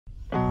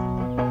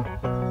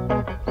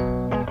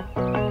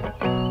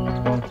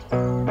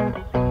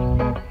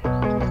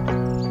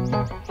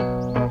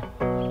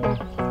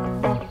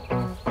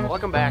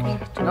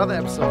another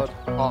episode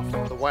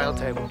of the Wild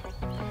Table.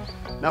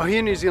 Now here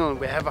in New Zealand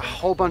we have a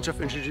whole bunch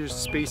of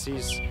introduced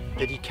species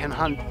that you can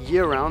hunt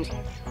year-round,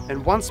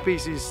 and one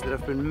species that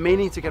I've been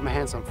meaning to get my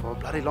hands on for a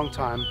bloody long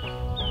time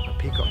are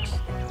peacocks.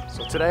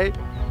 So today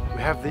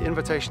we have the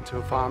invitation to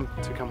a farm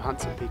to come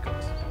hunt some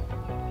peacocks.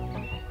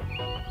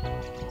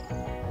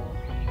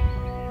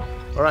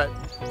 Alright,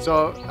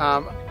 so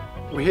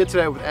we're here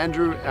today with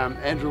Andrew.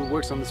 Andrew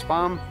works on this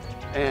farm,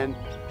 and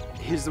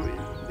he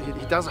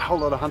does a whole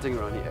lot of hunting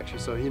around here actually,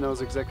 so he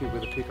knows exactly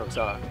where the peacocks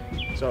are.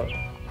 So,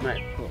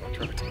 mate,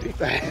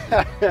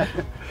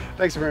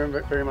 thanks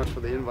very much for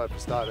the invite for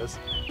starters.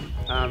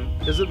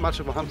 Is it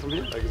much of a hunt from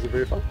here? Like, is it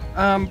very fun?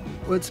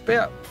 Well, it's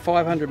about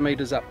 500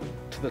 metres up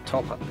to the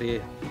top up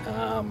there,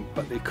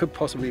 but there could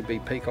possibly be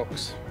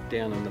peacocks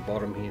down in the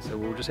bottom here, so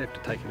we'll just have to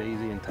take it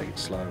easy and take it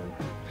slow and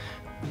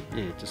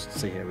yeah, just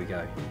see how we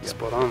go. Yep.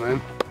 Spot on,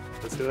 man.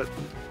 Let's do it.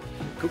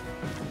 Cool.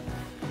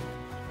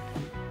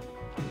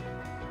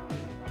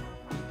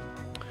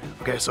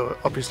 Okay, so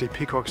obviously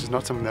peacocks is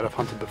not something that I've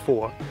hunted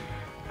before.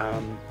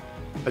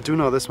 I do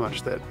know this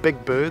much, that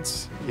big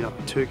birds, you know,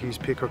 turkeys,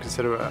 peacocks,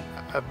 etc.,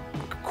 are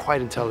quite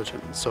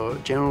intelligent. So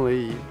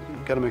generally, you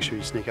gotta make sure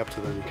you sneak up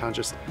to them. You can't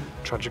just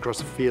trudge across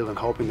the field and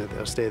hoping that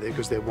they'll stay there,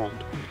 because they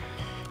won't.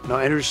 Now,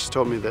 Andrew just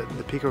told me that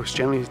the peacocks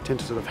generally tend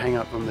to sort of hang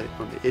out on the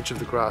edge of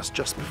the grass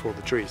just before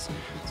the trees.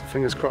 So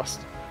fingers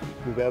crossed,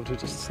 we'll be able to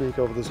just sneak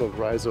over this little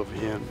rise over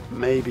here, and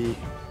maybe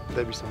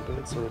there'll be some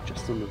birds sort of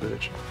just on the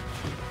verge.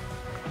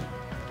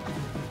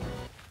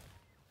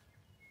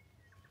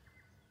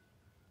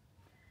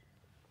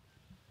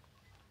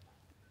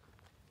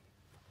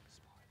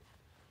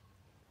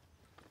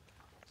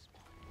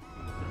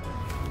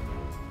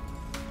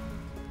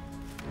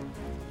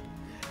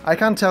 I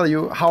can't tell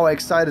you how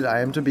excited I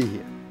am to be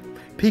here.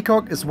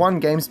 Peacock is one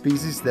game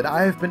species that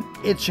I have been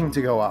itching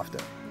to go after.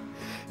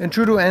 And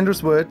true to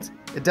Andrew's words,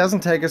 it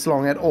doesn't take us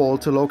long at all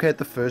to locate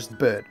the first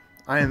bird.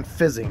 I am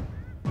fizzing.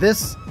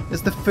 This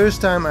is the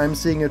first time I am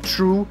seeing a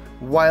true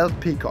wild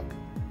peacock.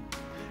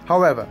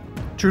 However,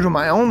 true to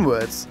my own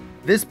words,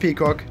 this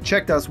peacock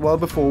checked us well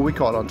before we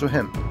caught onto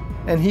him.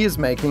 And he is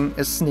making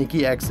a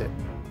sneaky exit.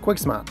 Quick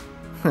smart.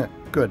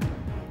 Good.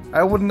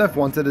 I wouldn't have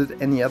wanted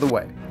it any other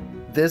way.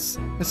 This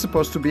is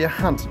supposed to be a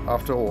hunt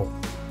after all.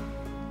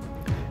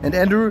 And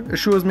Andrew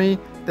assures me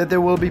that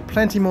there will be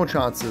plenty more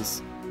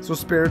chances, so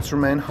spirits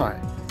remain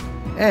high.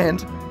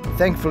 And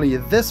thankfully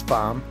this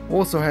farm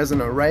also has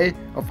an array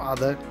of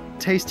other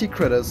tasty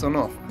critters on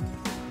offer.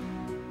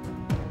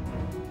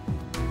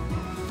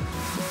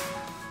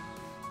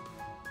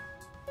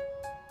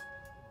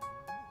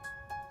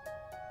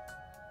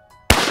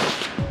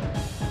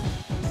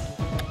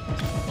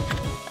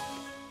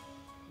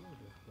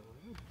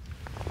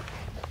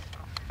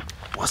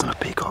 Wasn't a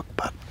peacock,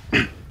 but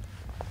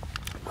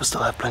we'll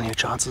still have plenty of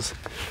chances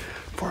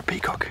for a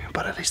peacock,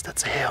 but at least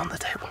that's a hare on the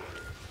table.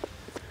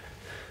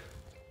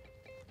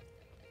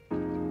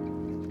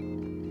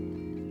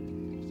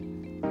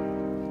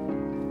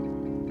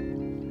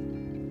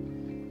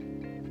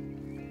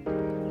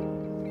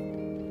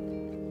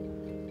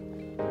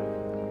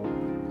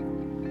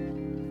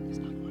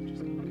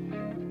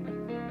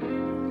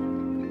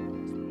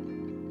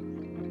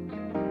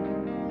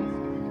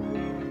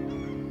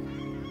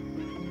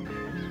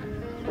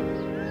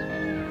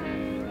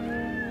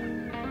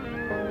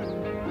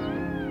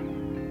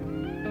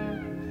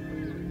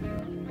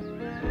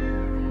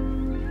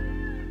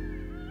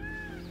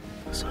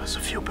 So there's a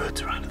few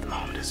birds around at the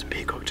moment. There's a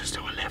peacock just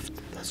to our left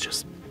that's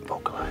just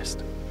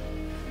vocalized.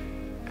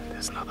 And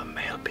there's another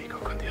male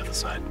peacock on the other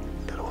side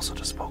that also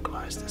just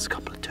vocalized. There's a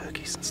couple of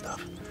turkeys and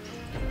stuff.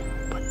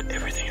 But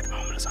everything at the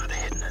moment is either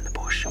hidden in the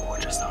bush or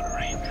just out of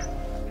range.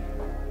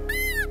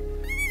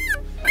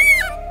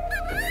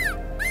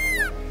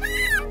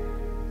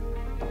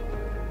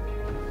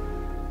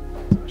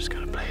 So we're just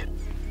gonna play it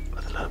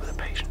with a little bit of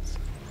patience.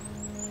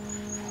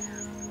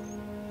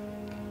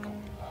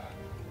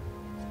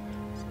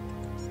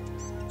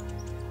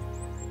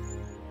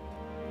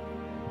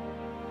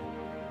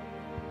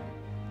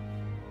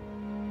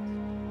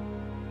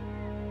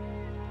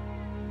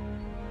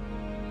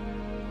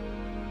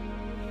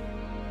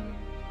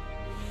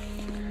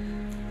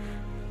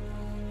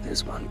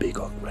 There's one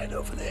peacock right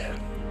over there,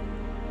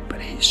 but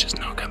he's just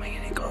not coming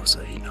any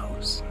closer, he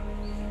knows.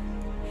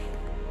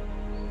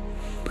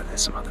 But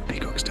there's some other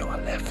peacocks to our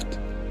left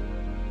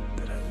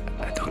that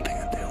I don't think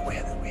that they're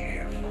aware that we're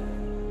here.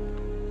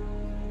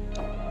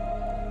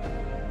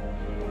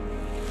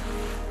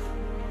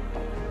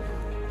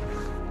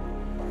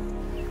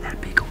 That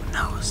peacock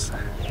knows.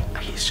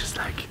 He's just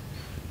like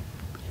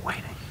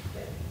waiting.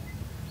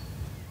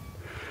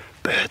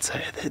 Birds,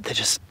 they're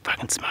just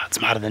fucking smart,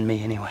 smarter than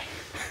me anyway.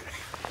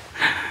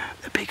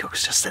 The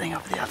peacock's just sitting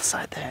over the other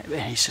side there,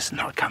 and he's just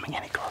not coming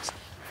any closer.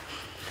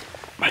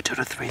 My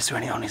 2-3 is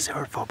really only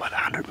zeroed for about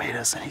 100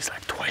 meters, and he's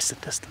like twice the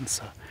distance,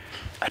 so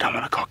I don't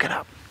want to cock it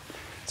up.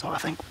 So I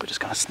think we're just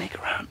going to sneak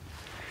around.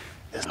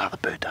 There's another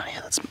bird down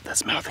here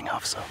that's mouthing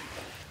off, so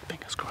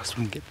fingers crossed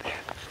we can get there.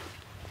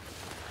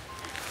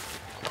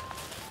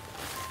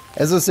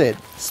 As I said,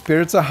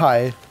 spirits are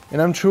high,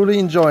 and I'm truly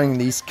enjoying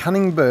these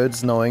cunning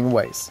birds' knowing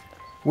ways.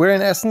 We're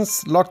in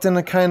essence locked in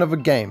a kind of a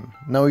game.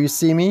 Now you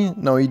see me,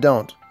 no you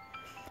don't.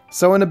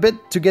 So in a bit,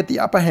 to get the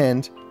upper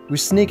hand, we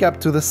sneak up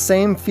to the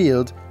same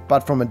field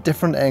but from a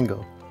different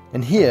angle.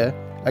 And here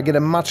I get a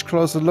much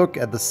closer look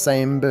at the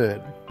same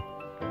bird.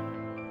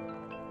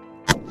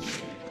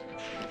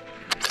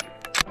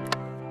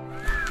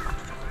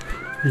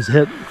 He's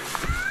hit.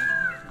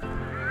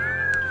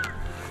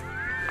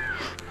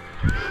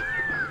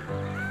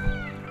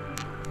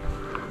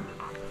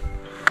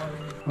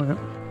 Oh, yeah.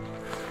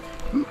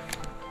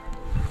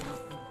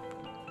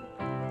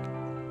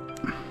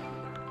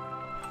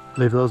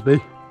 Leave those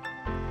be.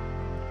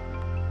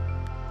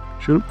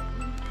 Shoot him.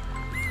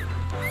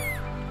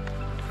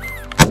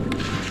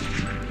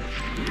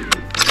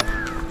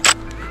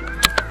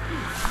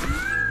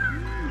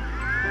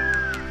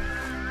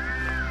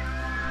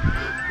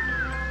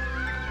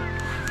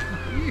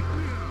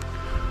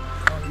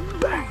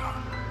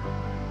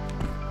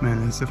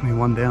 Man, there's definitely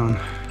one down.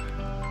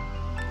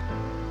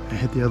 I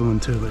hit the other one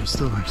too, but he's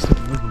still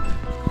moving.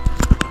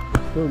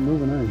 Still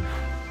moving in.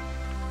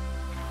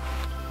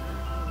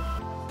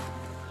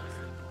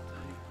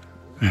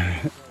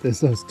 There's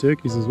those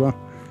turkeys as well.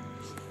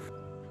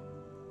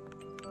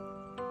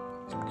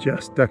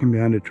 Just ducking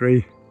behind a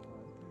tree.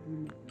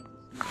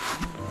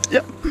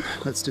 Yep,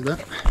 let's do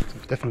that.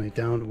 Definitely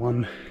downed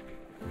one.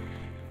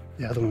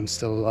 The other one's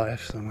still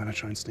alive, so I'm going to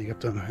try and sneak up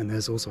to him. And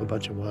there's also a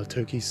bunch of wild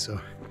turkeys, so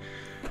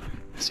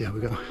let's see how we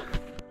go.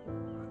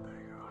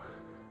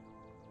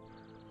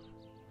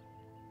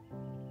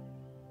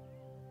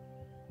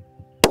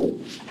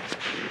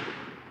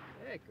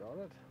 Yeah, got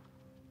it.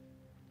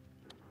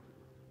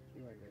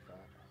 You won't go far.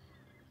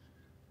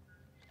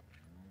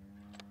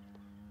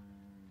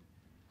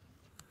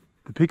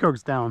 The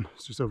peacock's down,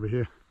 it's just over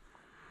here.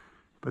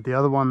 But the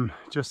other one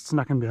just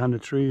snuck in behind a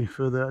tree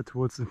further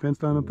towards the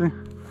fence line up there.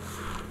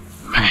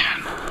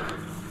 Man.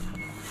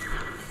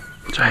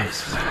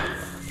 Jesus.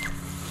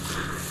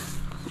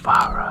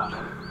 Far out.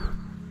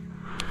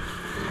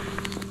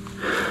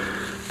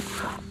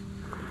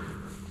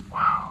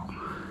 Wow.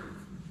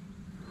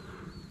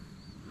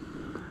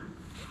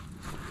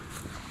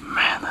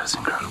 Man, that's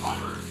incredible.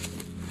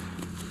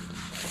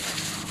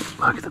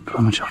 Look at the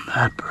plumage on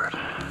that bird.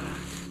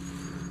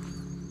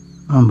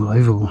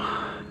 Unbelievable.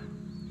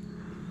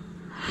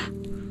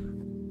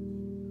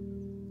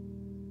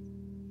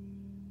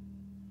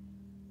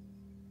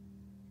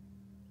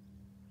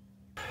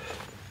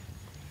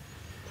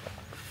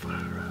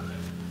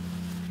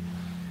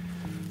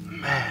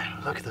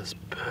 Man, look at this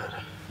bird.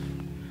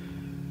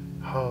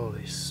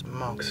 Holy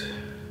smokes.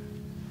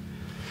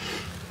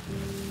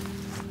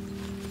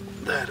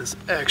 That is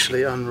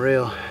actually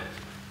unreal.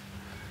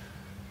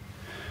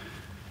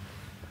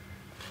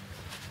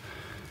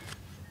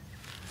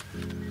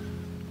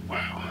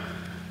 Wow.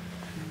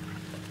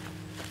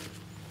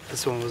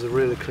 This one was a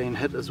really clean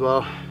hit as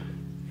well.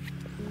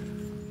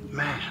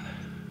 Man.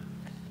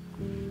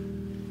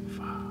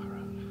 Far out.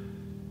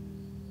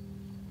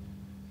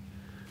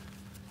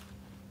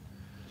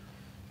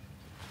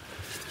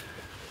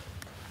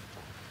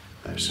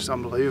 That's just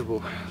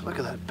unbelievable. Look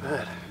at that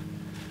bird.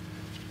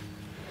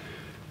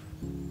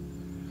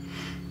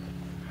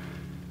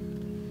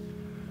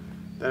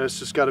 That has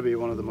just got to be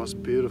one of the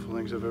most beautiful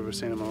things I've ever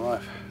seen in my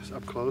life. It's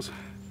up close.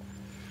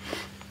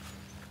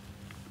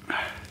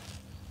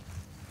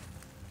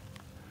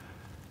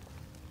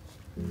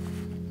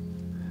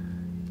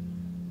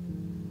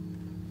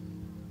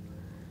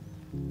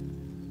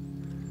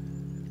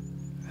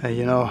 Hey,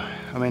 you know,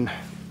 I mean,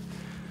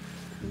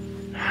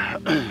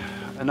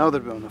 I know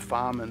that we're on a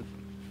farm and,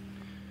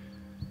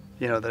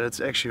 you know, that it's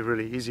actually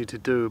really easy to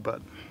do,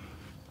 but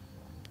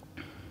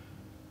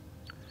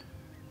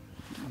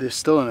they're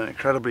still an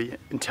incredibly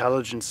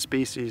intelligent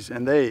species,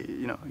 and they,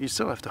 you know, you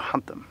still have to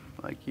hunt them.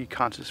 Like, you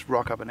can't just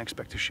rock up and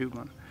expect to shoot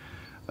one.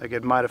 Like,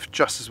 it might have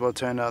just as well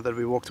turned out that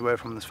we walked away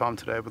from this farm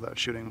today without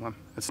shooting one.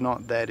 It's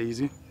not that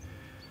easy.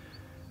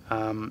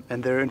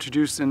 And they're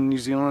introduced in New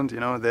Zealand, you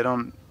know,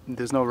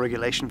 there's no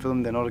regulation for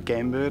them, they're not a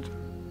game bird.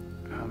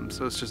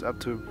 So it's just up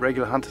to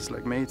regular hunters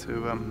like me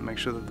to make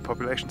sure that the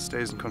population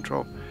stays in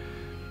control.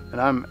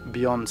 And I'm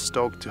beyond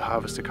stoked to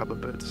harvest a couple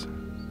of birds.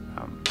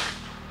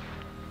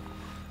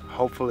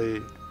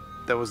 Hopefully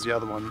that was the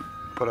other one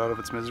put out of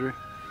its misery.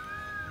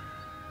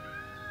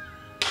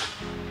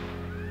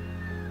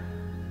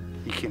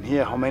 You can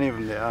hear how many of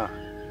them there are.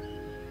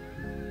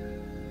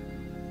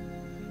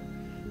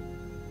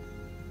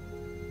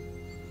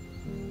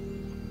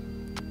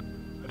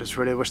 I just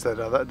really wish that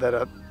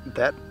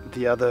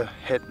the other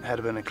hit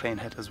had been a clean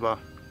hit as well.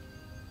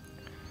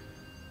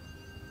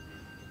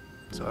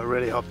 So I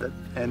really hope that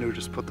Andrew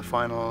just put the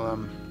final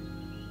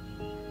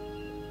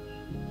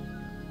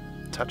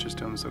touches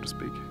to him, so to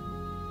speak.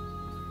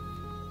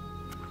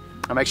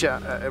 I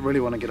really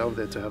want to get over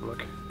there to have a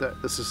look.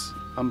 This is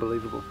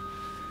unbelievable.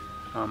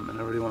 And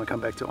I really want to come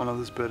back to honor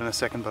this bird in a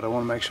second, but I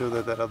want to make sure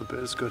that that other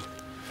bird is good.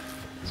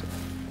 So.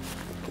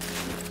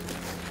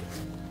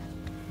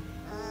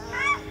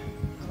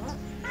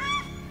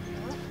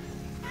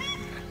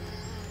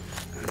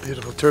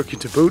 Beautiful turkey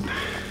to boot.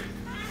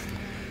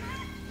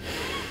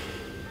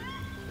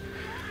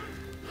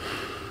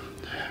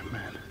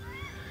 Man.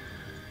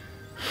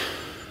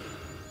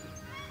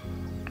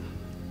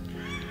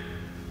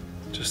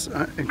 Just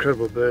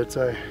incredible birds,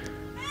 eh?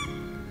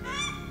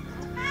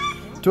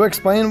 To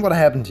explain what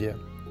happened here,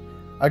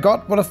 I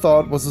got what I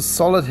thought was a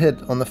solid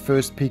hit on the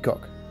first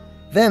peacock.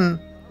 Then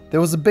there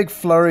was a big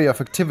flurry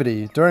of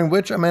activity during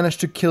which I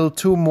managed to kill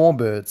 2 more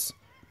birds.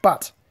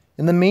 But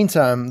in the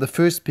meantime the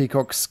first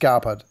peacock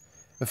scarpered,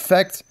 a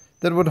fact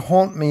that would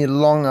haunt me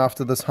long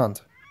after this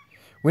hunt.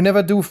 We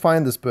never do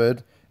find this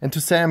bird, and to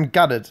say I'm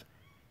gutted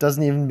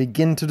doesn't even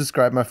begin to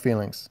describe my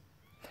feelings.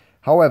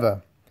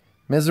 However,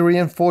 misery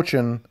and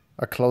fortune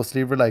are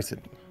closely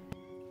related.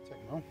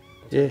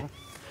 Yeah,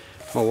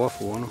 my wife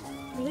will want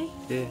him. Really?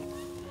 Yeah,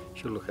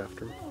 she'll look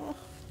after him.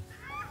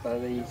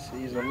 But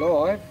he's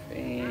alive,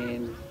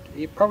 and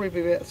he'd probably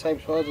be about the same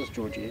size as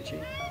Georgie,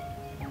 actually.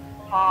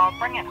 Oh,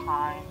 bring it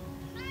home.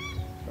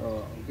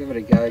 Oh, I'll give it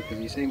a go because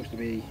he seems to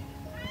be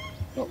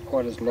not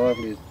quite as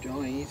lively as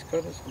Johnny. He's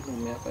got his little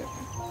mouth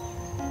open.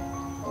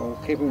 I'll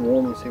keep him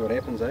warm and see what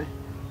happens, eh?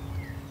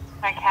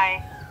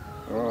 Okay.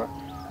 Alright.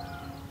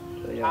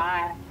 See ya.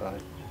 Bye. Bye.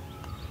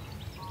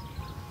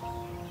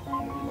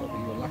 Might be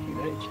your lucky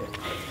day, chap.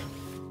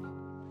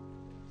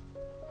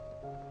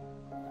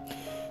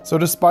 So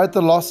despite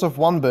the loss of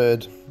one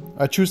bird,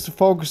 I choose to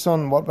focus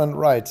on what went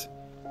right,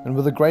 and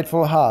with a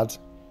grateful heart,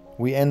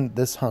 we end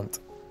this hunt.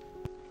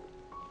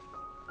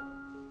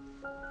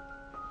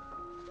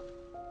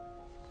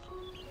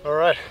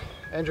 Alright,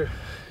 Andrew.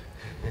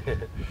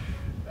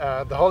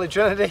 The Holy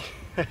Trinity.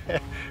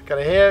 Got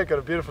a hare, got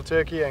a beautiful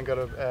turkey, and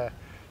got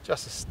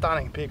just a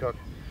stunning peacock.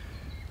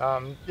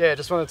 Yeah,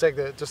 just want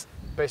to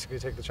basically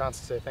take the chance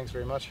to say thanks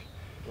very much.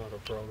 Not a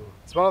problem.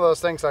 It's one of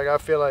those things, like I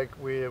feel like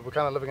we're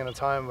kind of living in a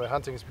time where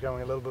hunting is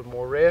becoming a little bit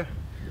more rare,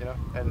 you know,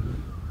 and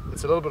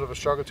it's a little bit of a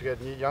struggle to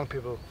get young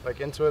people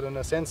like into it in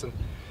a sense, and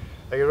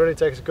like it really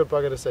takes a good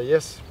bugger to say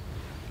yes,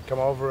 come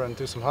over and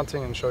do some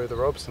hunting and show you the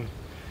ropes. And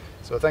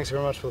so thanks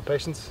very much for the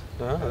patience.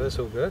 No, that's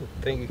all good.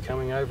 Thank you for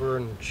coming over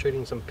and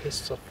shooting some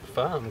pests off the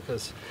farm,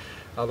 because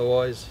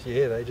otherwise,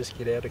 yeah, they just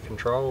get out of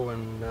control,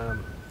 and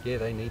yeah,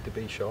 they need to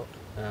be shot.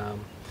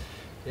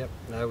 Yep,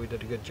 no, we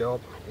did a good job,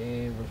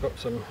 and we've got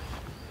some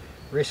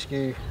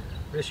rescue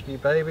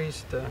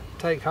babies to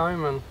take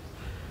home and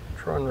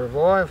try and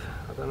revive.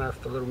 I don't know if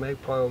the little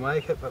magpie will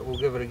make it, but we'll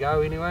give it a go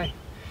anyway.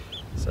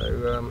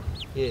 So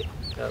yeah,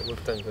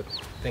 we've done good.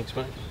 Thanks,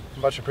 mate.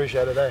 Much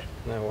appreciated, eh?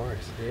 No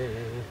worries. Yeah.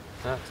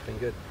 No, it's been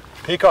good.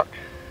 Peacock.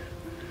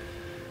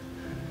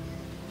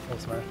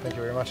 Thanks, man. Thank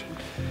you very much.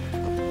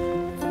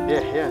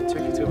 Yeah, and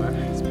turkey too, man.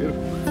 It's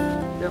beautiful.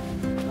 Yep.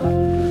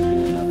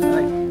 Another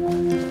day.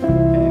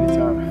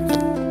 Anytime.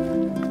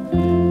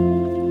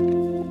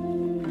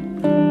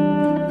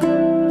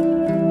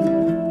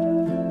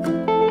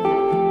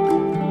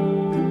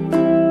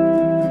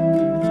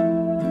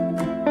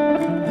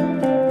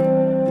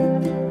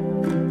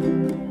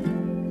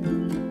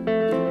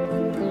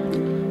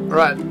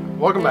 Right,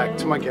 welcome back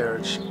to my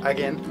garage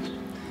again.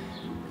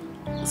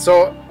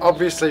 So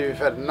obviously we've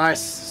had a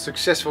nice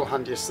successful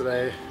hunt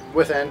yesterday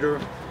with Andrew,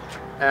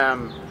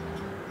 and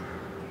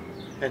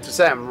to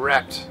say I'm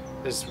wrapped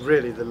is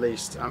really the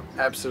least. I'm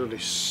absolutely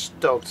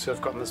stoked to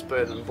have gotten this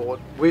bird on board.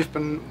 We've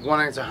been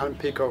wanting to hunt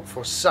peacock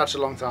for such a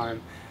long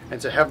time,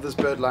 and to have this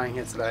bird lying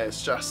here today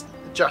is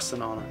just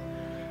an honor.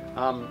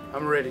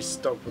 I'm really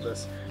stoked with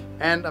this,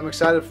 and I'm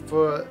excited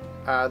for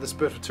this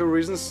bird for 2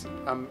 reasons.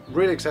 I'm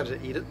really excited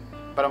to eat it,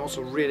 but I'm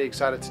also really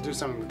excited to do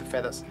something with the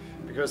feathers,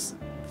 because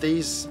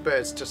these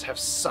birds just have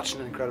such an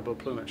incredible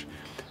plumage.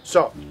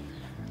 So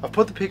I've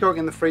put the peacock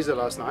in the freezer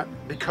last night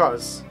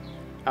because,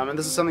 and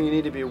this is something you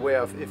need to be aware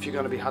of if you're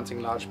going to be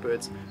hunting large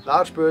birds.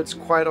 Large birds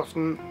quite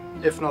often,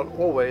 if not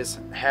always,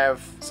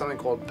 have something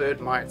called bird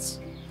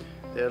mites.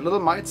 They're little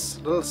mites,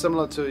 a little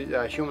similar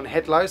to human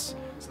head lice,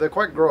 so they're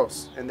quite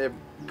gross, and they're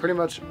pretty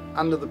much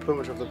under the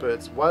plumage of the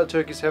birds. Wild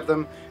turkeys have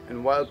them,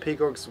 and wild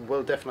peacocks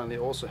will definitely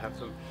also have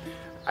them.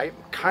 I'm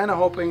kind of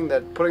hoping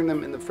that putting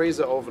them in the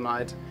freezer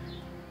overnight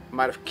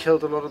might have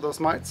killed a lot of those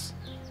mites,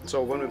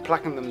 so when we're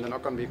plucking them, they're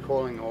not going to be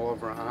crawling all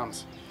over our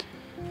arms.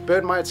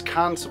 Bird mites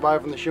can't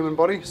survive in the human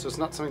body, so it's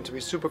not something to be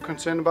super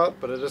concerned about,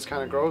 but it is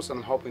kind of gross, and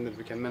I'm hoping that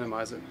we can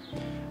minimize it.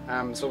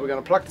 So we're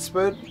going to pluck this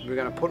bird, we're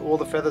going to put all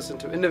the feathers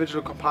into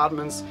individual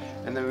compartments,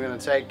 and then we're going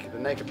to take the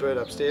naked bird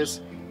upstairs,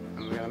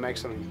 and we're going to make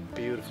something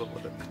beautiful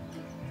with it.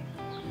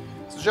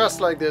 So just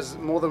like there's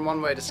more than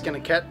one way to skin a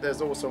cat,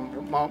 there's also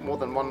more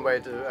than one way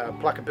to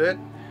pluck a bird.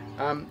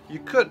 You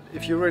could,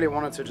 if you really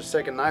wanted to, just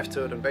take a knife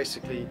to it and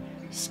basically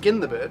skin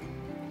the bird,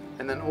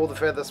 and then all the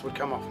feathers would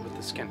come off with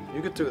the skin.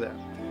 You could do that.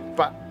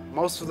 But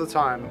most of the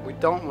time we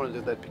don't want to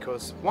do that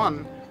because,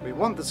 one, we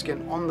want the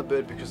skin on the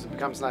bird because it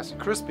becomes nice and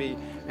crispy,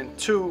 and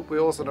two, we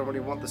also don't really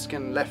want the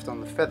skin left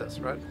on the feathers,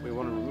 right? We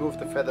want to remove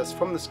the feathers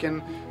from the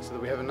skin so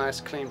that we have a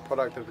nice clean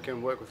product that we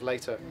can work with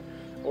later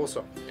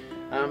also.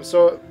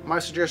 So my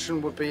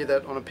suggestion would be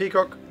that on a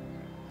peacock,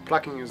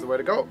 plucking is the way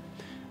to go.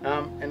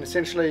 And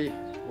essentially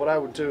what I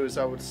would do is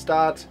I would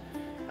start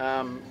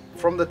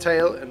from the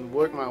tail and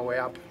work my way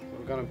up.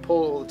 We're going to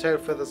pull all the tail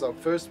feathers out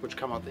first, which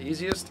come out the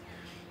easiest,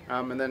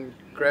 and then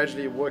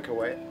gradually work our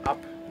way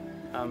up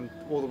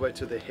all the way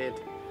to the head.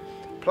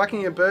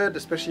 Plucking a bird,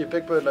 especially a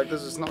big bird like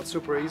this, is not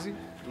super easy.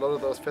 A lot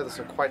of those feathers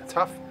are quite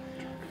tough,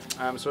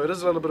 so it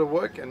is a little bit of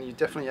work, and you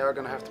definitely are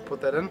going to have to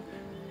put that in.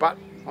 But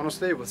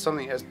honestly, with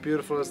something as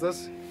beautiful as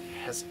this, it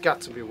has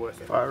got to be worth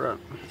it. Fire up.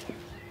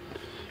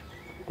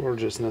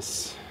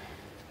 Gorgeousness.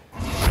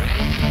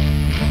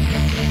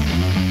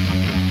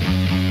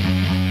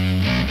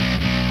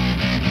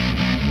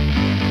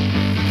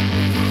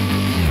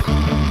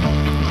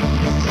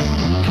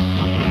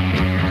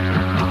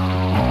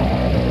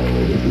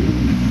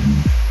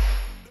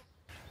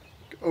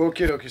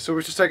 Okay, so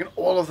we've just taken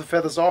all of the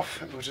feathers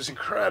off, which is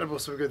incredible.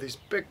 So we've got these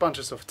big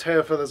bunches of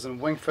tail feathers and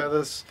wing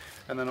feathers,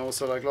 and then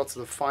also like lots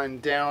of the fine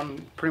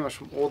down, pretty much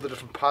from all the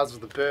different parts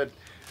of the bird.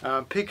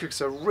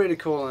 Peacocks are really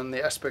cool in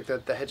the aspect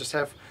that they just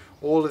have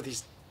all of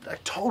these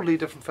like totally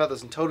different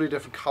feathers and totally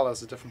different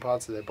colors at different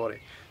parts of their body.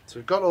 So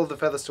we've got all the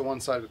feathers to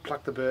one side, we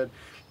pluck the bird,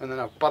 and then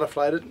I've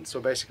butterflied it,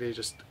 so basically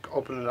just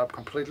open it up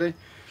completely.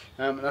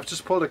 And I've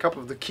just pulled a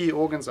couple of the key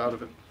organs out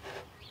of it.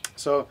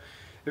 So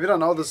if you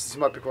don't know this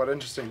might be quite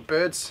interesting.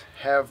 Birds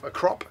have a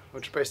crop,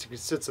 which basically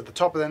sits at the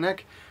top of their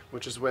neck,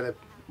 which is where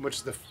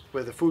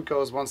the food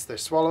goes once they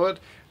swallow it,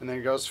 and then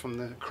it goes from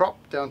the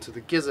crop down to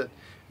the gizzard.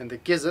 And the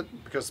gizzard,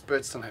 because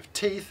birds don't have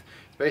teeth,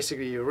 is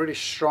basically a really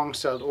strong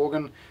celled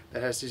organ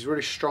that has these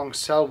really strong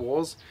cell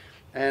walls.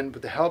 And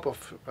with the help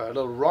of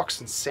little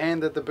rocks and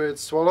sand that the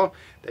birds swallow,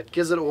 that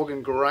gizzard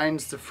organ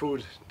grinds the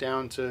food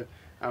down to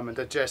a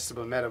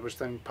digestible matter, which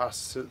then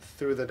passes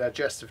through the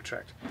digestive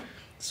tract.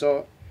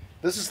 So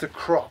this is the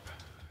crop.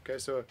 Okay,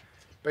 so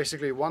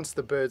basically once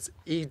the birds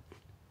eat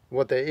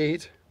what they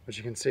eat, which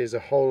you can see is a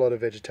whole lot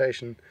of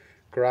vegetation,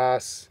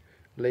 grass,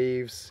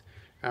 leaves,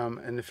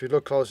 and if you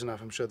look close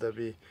enough, I'm sure there'll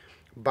be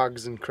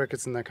bugs and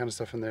crickets and that kind of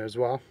stuff in there as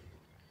well.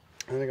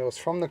 And then it goes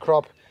from the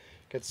crop,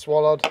 gets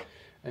swallowed,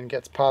 and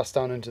gets passed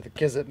down into the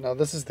gizzard. Now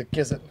this is the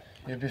gizzard.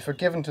 You'd be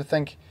forgiven to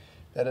think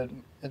that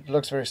it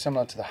looks very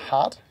similar to the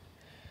heart.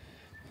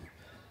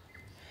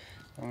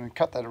 And we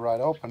cut that right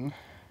open.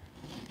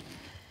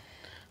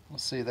 We'll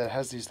see that it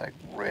has these like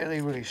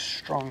really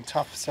strong,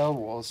 tough cell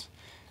walls,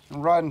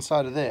 and right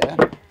inside of there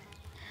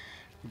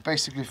you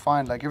basically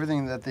find like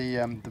everything that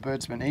the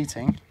bird's been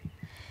eating,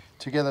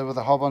 together with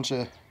a whole bunch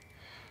of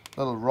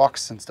little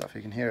rocks and stuff.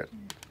 You can hear it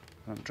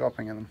when I'm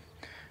dropping in them.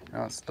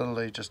 Now it's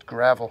literally just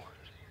gravel,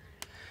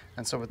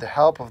 and so with the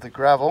help of the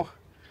gravel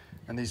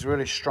and these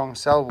really strong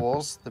cell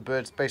walls, the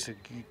bird's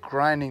basically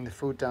grinding the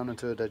food down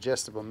into a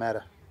digestible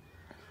matter.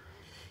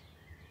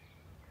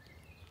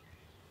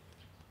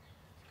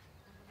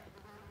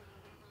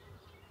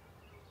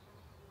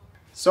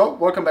 So,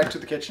 welcome back to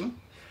the kitchen.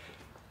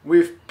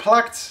 We've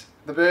plucked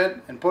the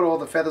bird and put all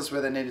the feathers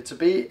where they needed to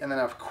be, and then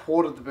I've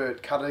quartered the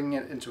bird, cutting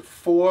it into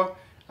 4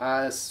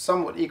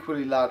 somewhat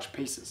equally large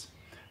pieces.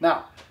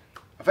 Now,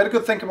 I've had a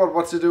good think about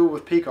what to do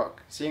with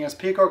peacock, seeing as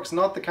peacock is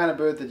not the kind of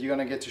bird that you're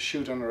going to get to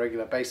shoot on a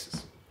regular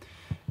basis.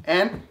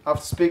 And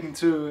after speaking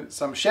to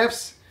some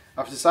chefs,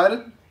 I've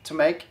decided to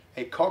make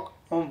a coq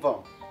au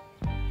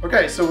vin.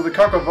 Okay, so with the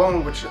coq au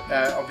vin, which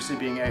obviously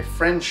being a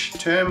French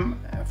term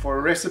for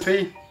a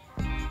recipe,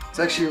 it's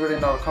actually really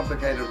not a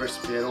complicated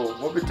recipe at all.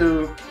 What we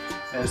do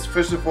is,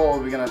 first of all,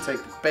 we're going to take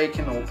the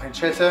bacon or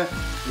pancetta,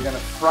 we're going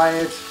to fry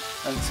it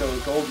until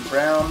golden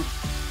brown,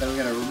 then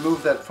we're going to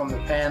remove that from the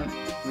pan.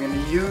 We're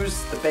going to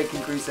use the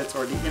bacon grease that's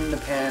already in the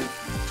pan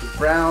to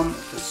brown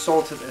the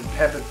salted and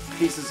peppered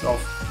pieces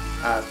of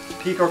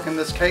peacock, in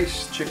this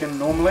case, chicken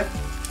normally.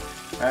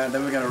 And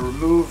then we're going to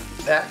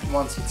remove that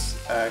once it's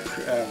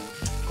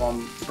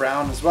gone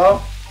brown as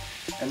well.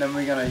 And then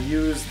we're going to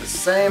use the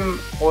same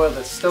oil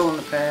that's still in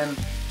the pan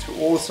to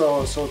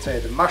also saute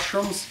the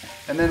mushrooms.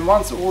 And then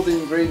once all the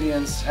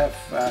ingredients have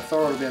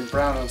thoroughly been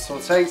browned and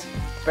sauteed,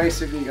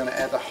 basically you're going to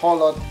add the whole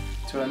lot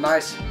to a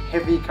nice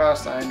heavy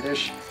cast iron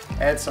dish,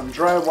 add some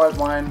dry white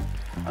wine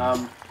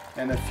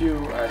and a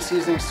few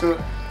seasonings to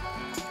it.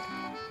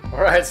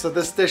 Alright, so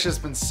this dish has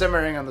been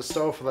simmering on the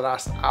stove for the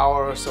last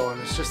hour or so,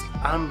 and it's just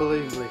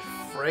unbelievably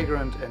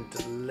fragrant and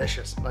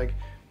delicious. Like,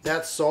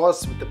 that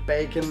sauce with the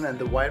bacon and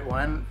the white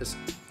wine is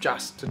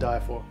just to die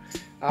for.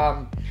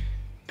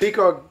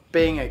 Peacock,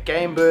 being a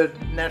game bird,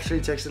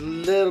 naturally takes a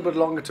little bit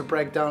longer to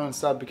break down and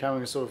start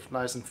becoming sort of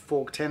nice and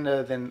fork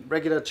tender than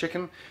regular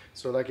chicken.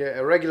 So like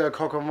a regular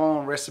coq au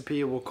vin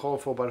recipe will call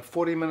for about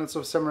 40 minutes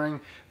of simmering.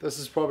 This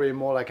is probably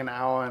more like an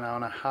hour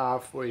and a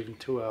half, or even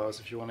 2 hours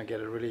if you want to get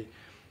it really,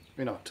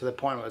 you know, to the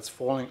point where it's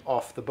falling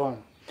off the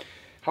bone.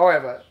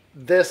 However,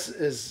 this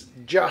is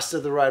just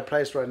at the right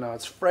place right now.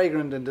 It's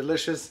fragrant and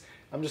delicious.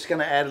 I'm just going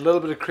to add a little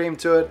bit of cream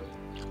to it.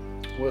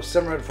 We'll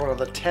simmer it for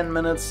another 10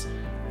 minutes.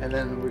 And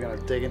then we're going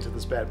to dig into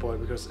this bad boy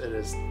because it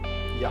is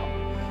yum.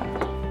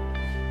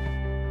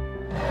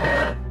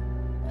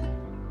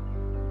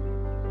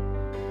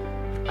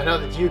 I know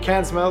that you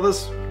can't smell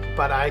this,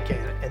 but I can.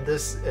 And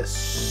this is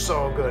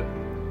so good.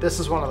 This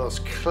is one of those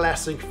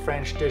classic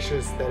French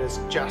dishes that is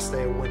just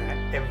a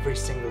winner every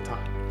single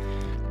time.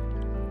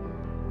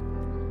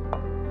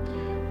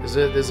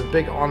 there's a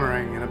big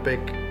honoring and a big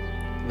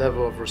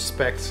level of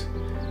respect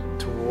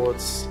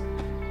towards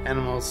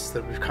animals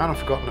that we've kind of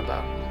forgotten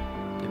about,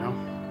 you know.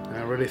 And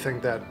I really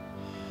think that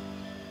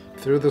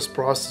through this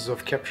process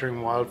of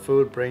capturing wild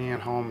food, bringing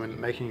it home and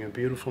making a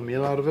beautiful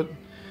meal out of it,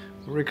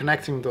 we're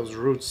reconnecting with those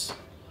roots,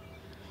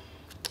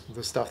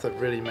 the stuff that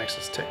really makes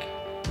us tick.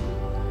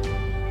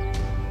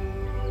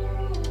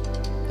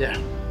 Yeah.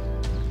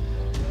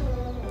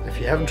 If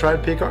you haven't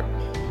tried peacock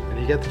and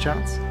you get the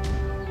chance,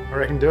 I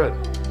reckon do it.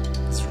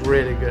 It's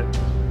really good.